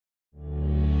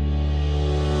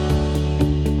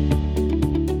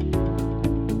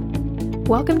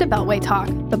Welcome to Beltway Talk,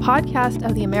 the podcast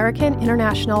of the American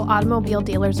International Automobile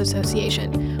Dealers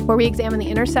Association, where we examine the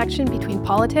intersection between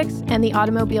politics and the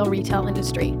automobile retail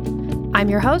industry. I'm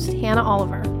your host, Hannah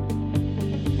Oliver.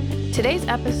 Today's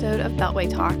episode of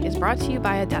Beltway Talk is brought to you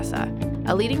by ADESA,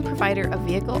 a leading provider of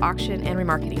vehicle auction and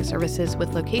remarketing services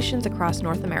with locations across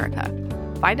North America.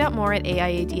 Find out more at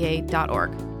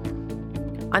aiada.org.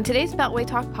 On today's Beltway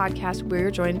Talk podcast, we're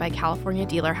joined by California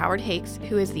dealer Howard Hakes,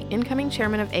 who is the incoming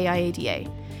chairman of AIADA.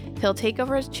 He'll take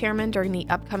over as chairman during the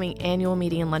upcoming annual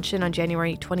meeting and luncheon on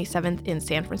January 27th in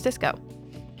San Francisco.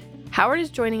 Howard is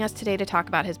joining us today to talk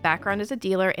about his background as a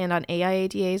dealer and on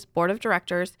AIADA's board of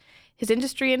directors, his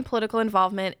industry and political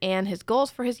involvement, and his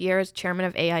goals for his year as chairman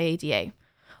of AIADA.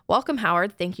 Welcome,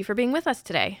 Howard. Thank you for being with us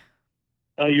today.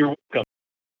 You're welcome.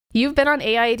 You've been on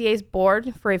AIADA's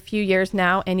board for a few years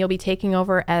now, and you'll be taking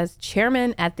over as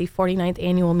chairman at the 49th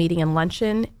annual meeting and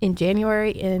luncheon in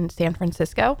January in San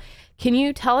Francisco. Can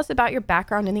you tell us about your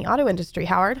background in the auto industry,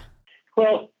 Howard?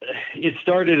 Well, it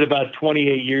started about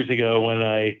 28 years ago when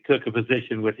I took a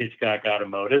position with Hitchcock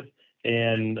Automotive,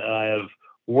 and I've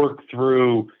worked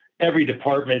through every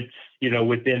department,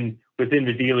 within the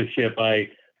dealership. I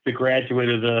the graduate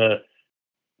of the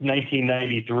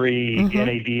 1993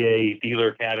 NADA Dealer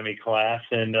Academy class,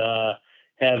 and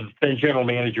have been general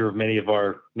manager of many of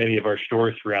our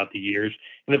stores throughout the years.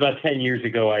 And about 10 years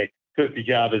ago, I took the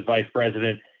job as vice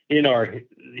president in our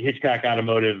Hitchcock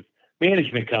Automotive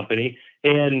management company.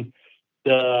 And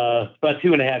about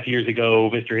 2.5 years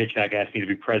ago, Mr. Hitchcock asked me to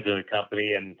be president of the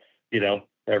company, and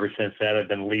ever since that, I've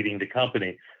been leading the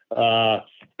company.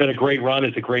 It's been a great run.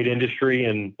 It's a great industry,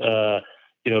 and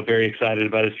very excited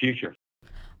about its future.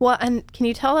 Well, and can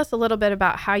you tell us a little bit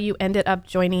about how you ended up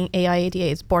joining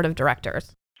AIADA's board of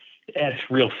directors? That's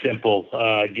real simple.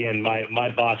 Again,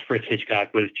 my boss, Fritz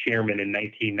Hitchcock, was chairman in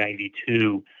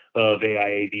 1992 of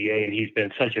AIADA, and he's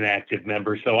been such an active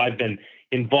member. So I've been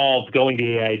involved going to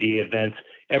AIADA events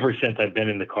ever since I've been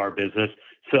in the car business.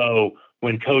 So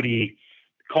when Cody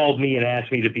called me and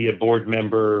asked me to be a board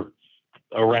member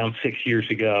around 6 years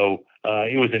ago,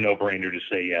 it was a no-brainer to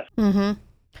say yes. Mm-hmm.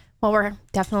 Well,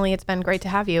 it's been great to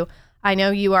have you. I know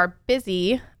you are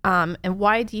busy, and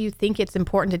why do you think it's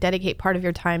important to dedicate part of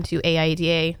your time to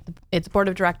AIADA, its board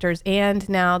of directors, and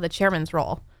now the chairman's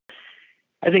role?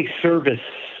 I think service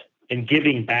and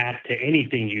giving back to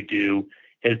anything you do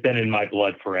has been in my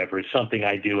blood forever. It's something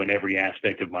I do in every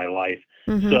aspect of my life.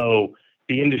 Mm-hmm. So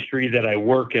the industry that I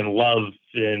work and love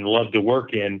to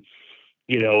work in,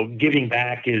 giving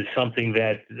back is something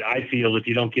that I feel if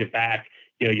you don't give back,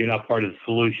 you're not part of the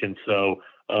solution. So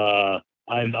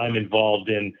I'm involved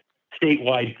in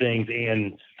statewide things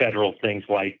and federal things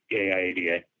like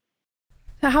AIADA.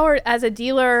 So Howard, as a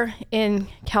dealer in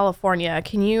California,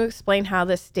 can you explain how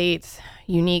the state's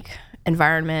unique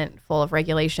environment full of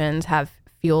regulations have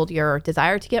fueled your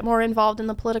desire to get more involved in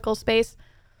the political space?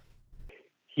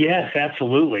 Yes,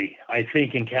 absolutely. I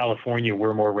think in California,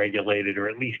 we're more regulated, or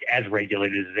at least as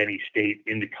regulated as any state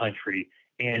in the country.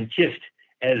 And just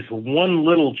as one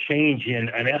little change in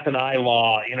an F&I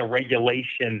law, in a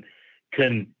regulation,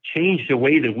 can change the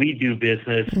way that we do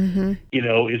business,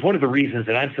 is one of the reasons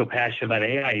that I'm so passionate about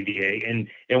AIADA and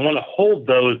want to hold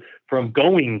those from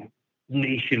going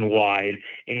nationwide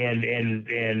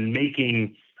and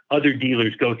making other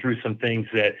dealers go through some things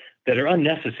that are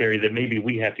unnecessary that maybe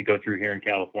we have to go through here in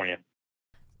California.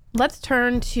 Let's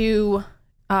turn to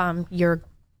your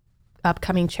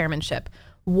upcoming chairmanship.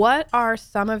 What are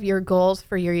some of your goals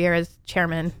for your year as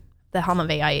chairman, the helm of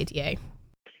AIADA?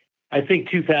 I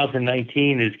think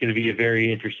 2019 is going to be a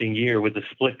very interesting year with the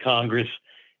split Congress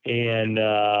and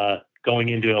going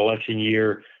into an election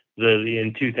year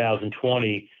in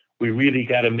 2020. We really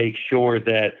got to make sure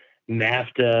that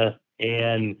NAFTA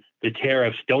and the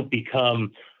tariffs don't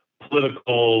become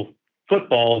political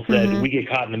footballs that we get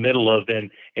caught in the middle of and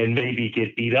maybe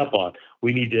get beat up on.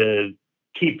 We need to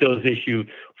keep those issues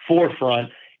forefront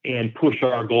and push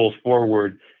our goals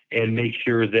forward and make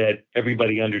sure that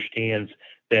everybody understands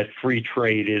that free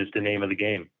trade is the name of the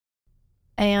game.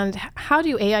 And how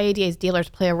do AIADA's dealers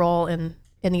play a role in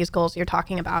these goals you're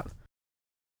talking about?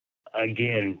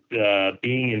 Again,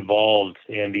 being involved,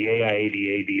 and the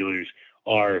AIADA dealers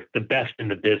are the best in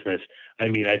the business. I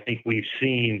mean, I think we've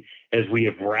seen as we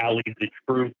have rallied the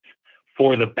troops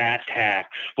for the BAT tax,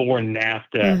 for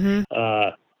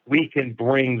NAFTA, we can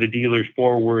bring the dealers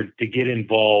forward to get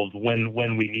involved when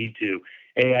we need to.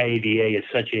 AIADA is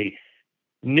such a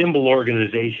nimble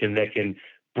organization that can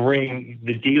bring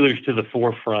the dealers to the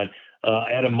forefront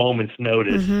at a moment's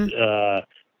notice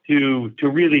to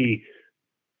really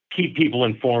keep people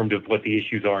informed of what the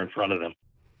issues are in front of them.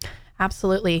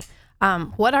 Absolutely.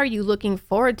 What are you looking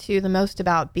forward to the most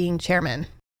about being chairman?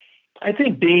 I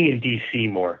think being in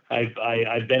DC more.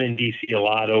 I've been in DC a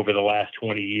lot over the last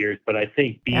 20 years, but I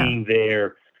think Yeah. being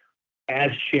there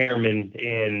as chairman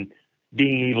and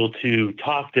being able to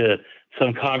talk to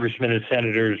some congressmen and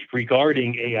senators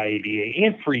regarding AIADA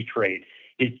and free trade,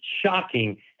 it's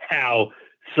shocking how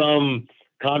some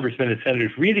congressmen and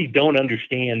senators really don't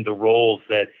understand the roles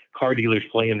that car dealers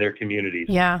play in their communities,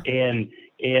 Yeah. and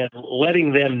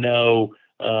letting them know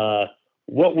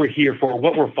what we're here for,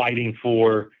 what we're fighting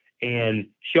for, and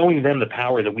showing them the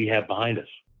power that we have behind us.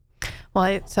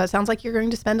 Well, so it sounds like you're going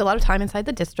to spend a lot of time inside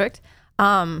the district.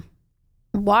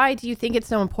 Why do you think it's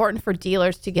so important for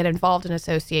dealers to get involved in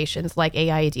associations like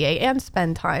AIADA and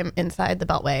spend time inside the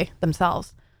Beltway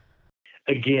themselves?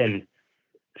 Again,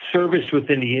 service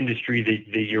within the industry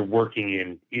that you're working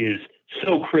in is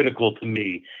so critical to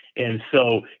me. And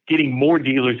so getting more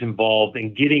dealers involved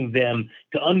and getting them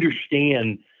to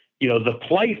understand, the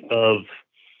plight of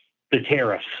the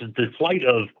tariffs, the plight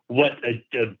of what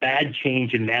a bad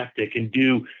change in NAFTA can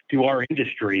do to our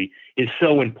industry is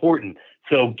so important.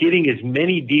 So getting as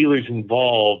many dealers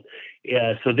involved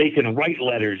so they can write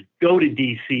letters, go to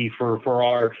DC for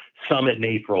our summit in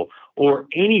April, or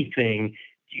anything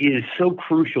is so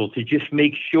crucial to just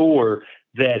make sure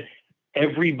that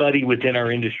everybody within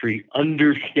our industry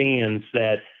understands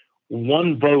that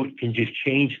one vote can just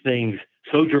change things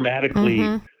so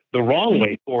dramatically the wrong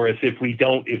way for us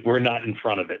if we're not in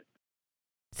front of it.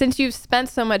 Since you've spent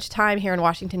so much time here in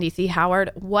Washington, D.C.,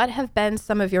 Howard, what have been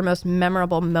some of your most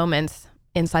memorable moments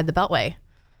inside the Beltway?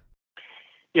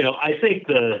 I think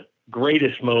the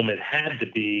greatest moment had to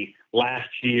be last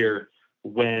year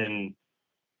when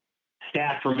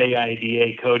staff from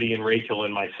AIDA, Cody and Rachel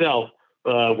and myself,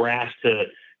 were asked to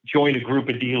join a group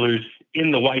of dealers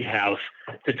in the White House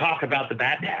to talk about the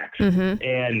VAT tax.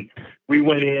 And we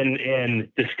went in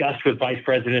and discussed with Vice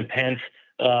President Pence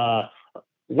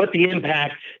what the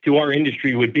impact to our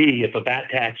industry would be if a VAT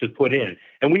tax was put in.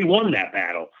 And we won that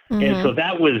battle. And so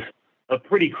that was a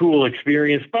pretty cool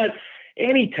experience. But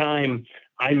anytime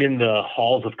I'm in the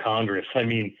halls of Congress, I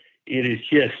mean, it is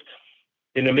just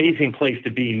an amazing place to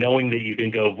be, knowing that you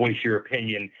can go voice your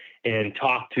opinion and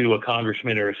talk to a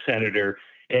congressman or a senator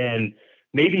and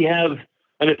maybe have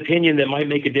an opinion that might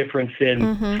make a difference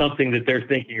in something that they're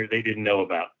thinking or they didn't know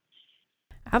about.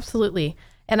 Absolutely.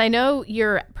 And I know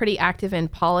you're pretty active in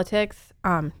politics,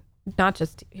 not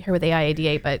just here with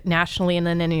AIADA, but nationally and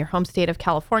then in your home state of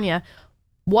California.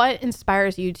 What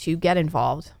inspires you to get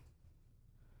involved?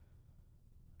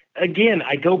 Again,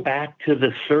 I go back to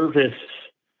the service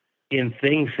in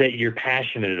things that you're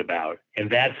passionate about. And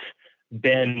that's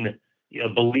been a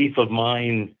belief of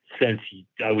mine since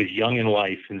I was young in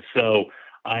life. And so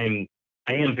I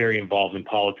am very involved in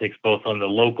politics, both on the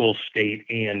local, state,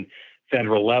 and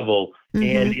federal level.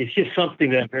 And it's just something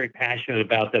that I'm very passionate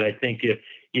about, that I think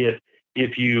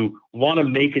if you want to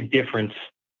make a difference,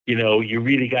 you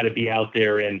really got to be out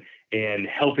there and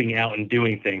helping out and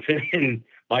doing things. And in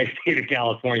my state of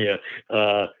California,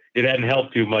 it hadn't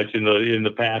helped too much in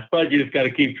the past, but you just got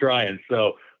to keep trying.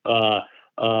 So,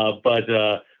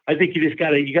 but I think you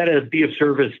got to be of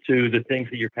service to the things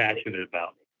that you're passionate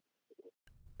about.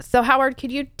 So, Howard,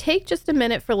 could you take just a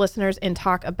minute for listeners and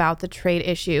talk about the trade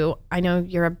issue? I know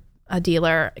you're a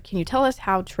dealer. Can you tell us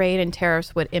how trade and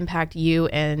tariffs would impact you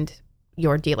and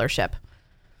your dealership?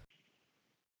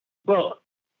 Well,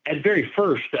 at very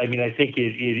first, I mean, I think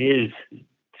it is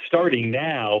starting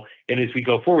now, and as we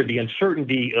go forward, the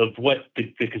uncertainty of what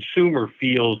the consumer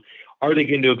feels. Are they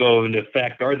going to go into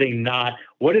effect? Are they not?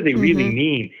 What do they really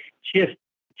mean?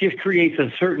 Just creates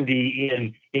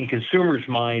uncertainty in consumers'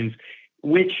 minds,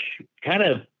 which kind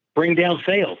of bring down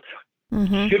sales.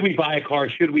 Should we buy a car?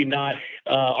 Should we not?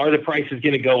 Are the prices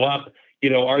going to go up?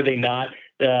 Are they not?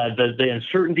 The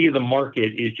uncertainty of the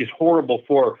market is just horrible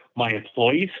for my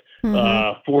employees,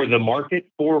 for the market,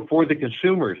 for the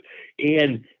consumers.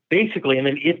 And basically, and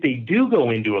then if they do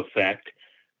go into effect,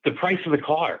 the price of the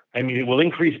car, I mean, it will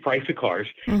increase price of cars.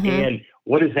 And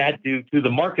what does that do to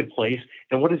the marketplace?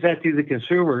 And what does that do to the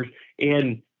consumers?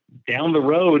 And down the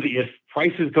road, if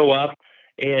prices go up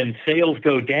and sales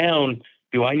go down,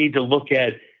 do I need to look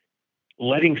at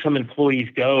letting some employees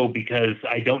go because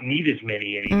I don't need as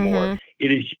many anymore?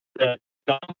 It is a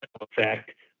domino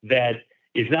effect that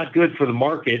is not good for the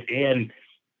market, and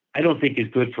I don't think is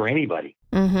good for anybody.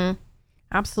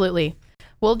 Absolutely.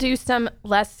 We'll do some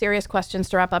less serious questions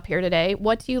to wrap up here today.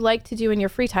 What do you like to do in your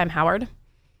free time, Howard?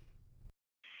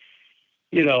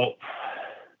 Free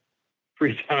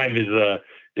time is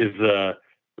a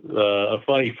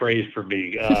funny phrase for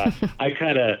me. I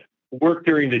kind of work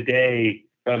during the day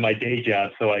my day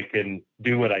job so I can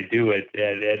do what I do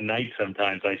at night.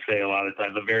 Sometimes I say a lot of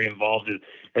times I'm very involved,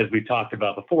 as we talked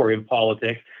about before, in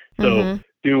politics. So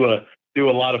do a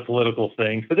lot of political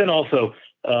things, but then also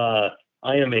I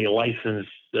am a licensed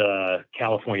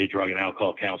California drug and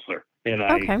alcohol counselor, and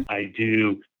I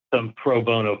do some pro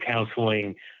bono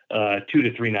counseling 2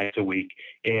 to 3 nights a week,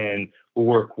 and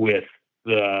work with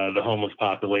the homeless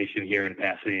population here in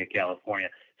Pasadena, California.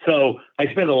 So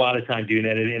I spend a lot of time doing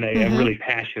that, and I'm really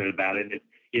passionate about it.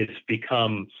 It's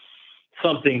become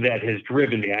something that has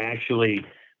driven me. I actually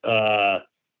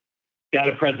got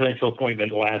a presidential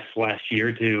appointment last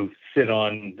year to sit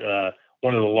on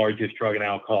one of the largest drug and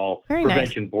alcohol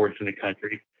prevention boards in the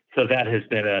country. So that has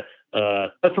been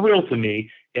a thrill to me,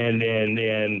 and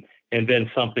been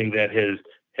something that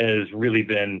has really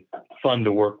been fun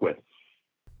to work with.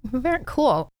 Very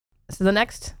cool. So the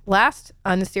last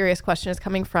unserious question is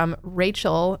coming from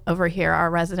Rachel over here, our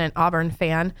resident Auburn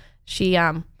fan. She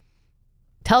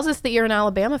tells us that you're an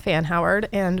Alabama fan, Howard,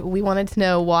 and we wanted to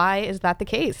know, why is that the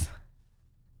case?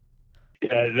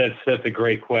 Yeah, that's a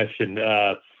great question.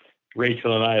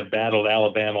 Rachel and I have battled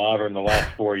Alabama Auburn the last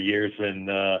 4 years, and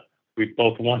we've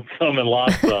both won some and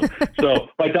lost some. So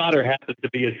my daughter happens to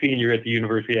be a senior at the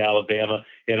University of Alabama,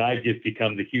 and I've just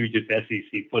become the hugest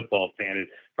SEC football fan.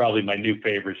 It's probably my new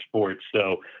favorite sport.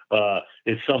 So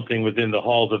it's something within the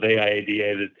halls of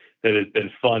AIADA that has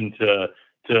been fun to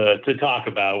talk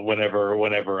about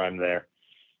whenever I'm there.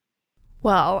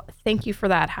 Well, thank you for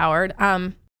that, Howard.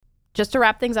 Just to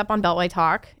wrap things up on Beltway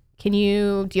Talk, do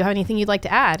you have anything you'd like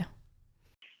to add?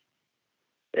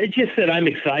 It's just that I'm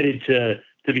excited to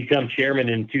become chairman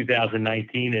in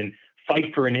 2019 and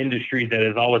fight for an industry that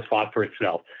has always fought for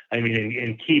itself. I mean,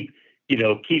 and keep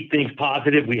things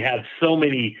positive. We have so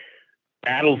many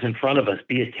battles in front of us,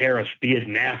 be it tariffs, be it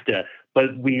NAFTA,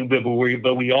 but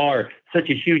we are such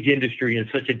a huge industry and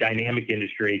such a dynamic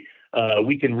industry.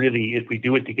 We can really, if we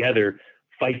do it together,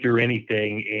 fight through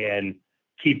anything and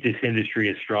keep this industry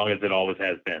as strong as it always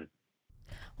has been.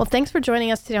 Well, thanks for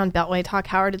joining us today on Beltway Talk,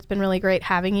 Howard. It's been really great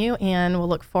having you, and we'll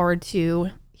look forward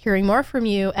to hearing more from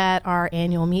you at our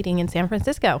annual meeting in San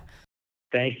Francisco.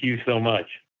 Thank you so much.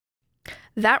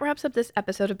 That wraps up this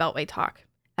episode of Beltway Talk.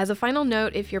 As a final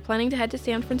note, if you're planning to head to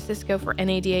San Francisco for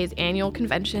NADA's annual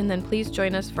convention, then please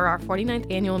join us for our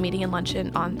 49th annual meeting and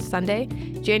luncheon on Sunday,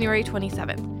 January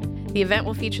 27th. The event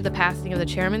will feature the passing of the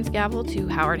chairman's gavel to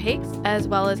Howard Hakes, as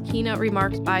well as keynote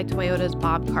remarks by Toyota's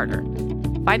Bob Carter.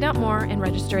 Find out more and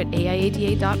register at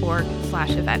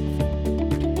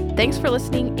aiada.org/events. Thanks for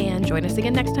listening, and join us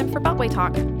again next time for Beltway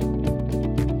Talk.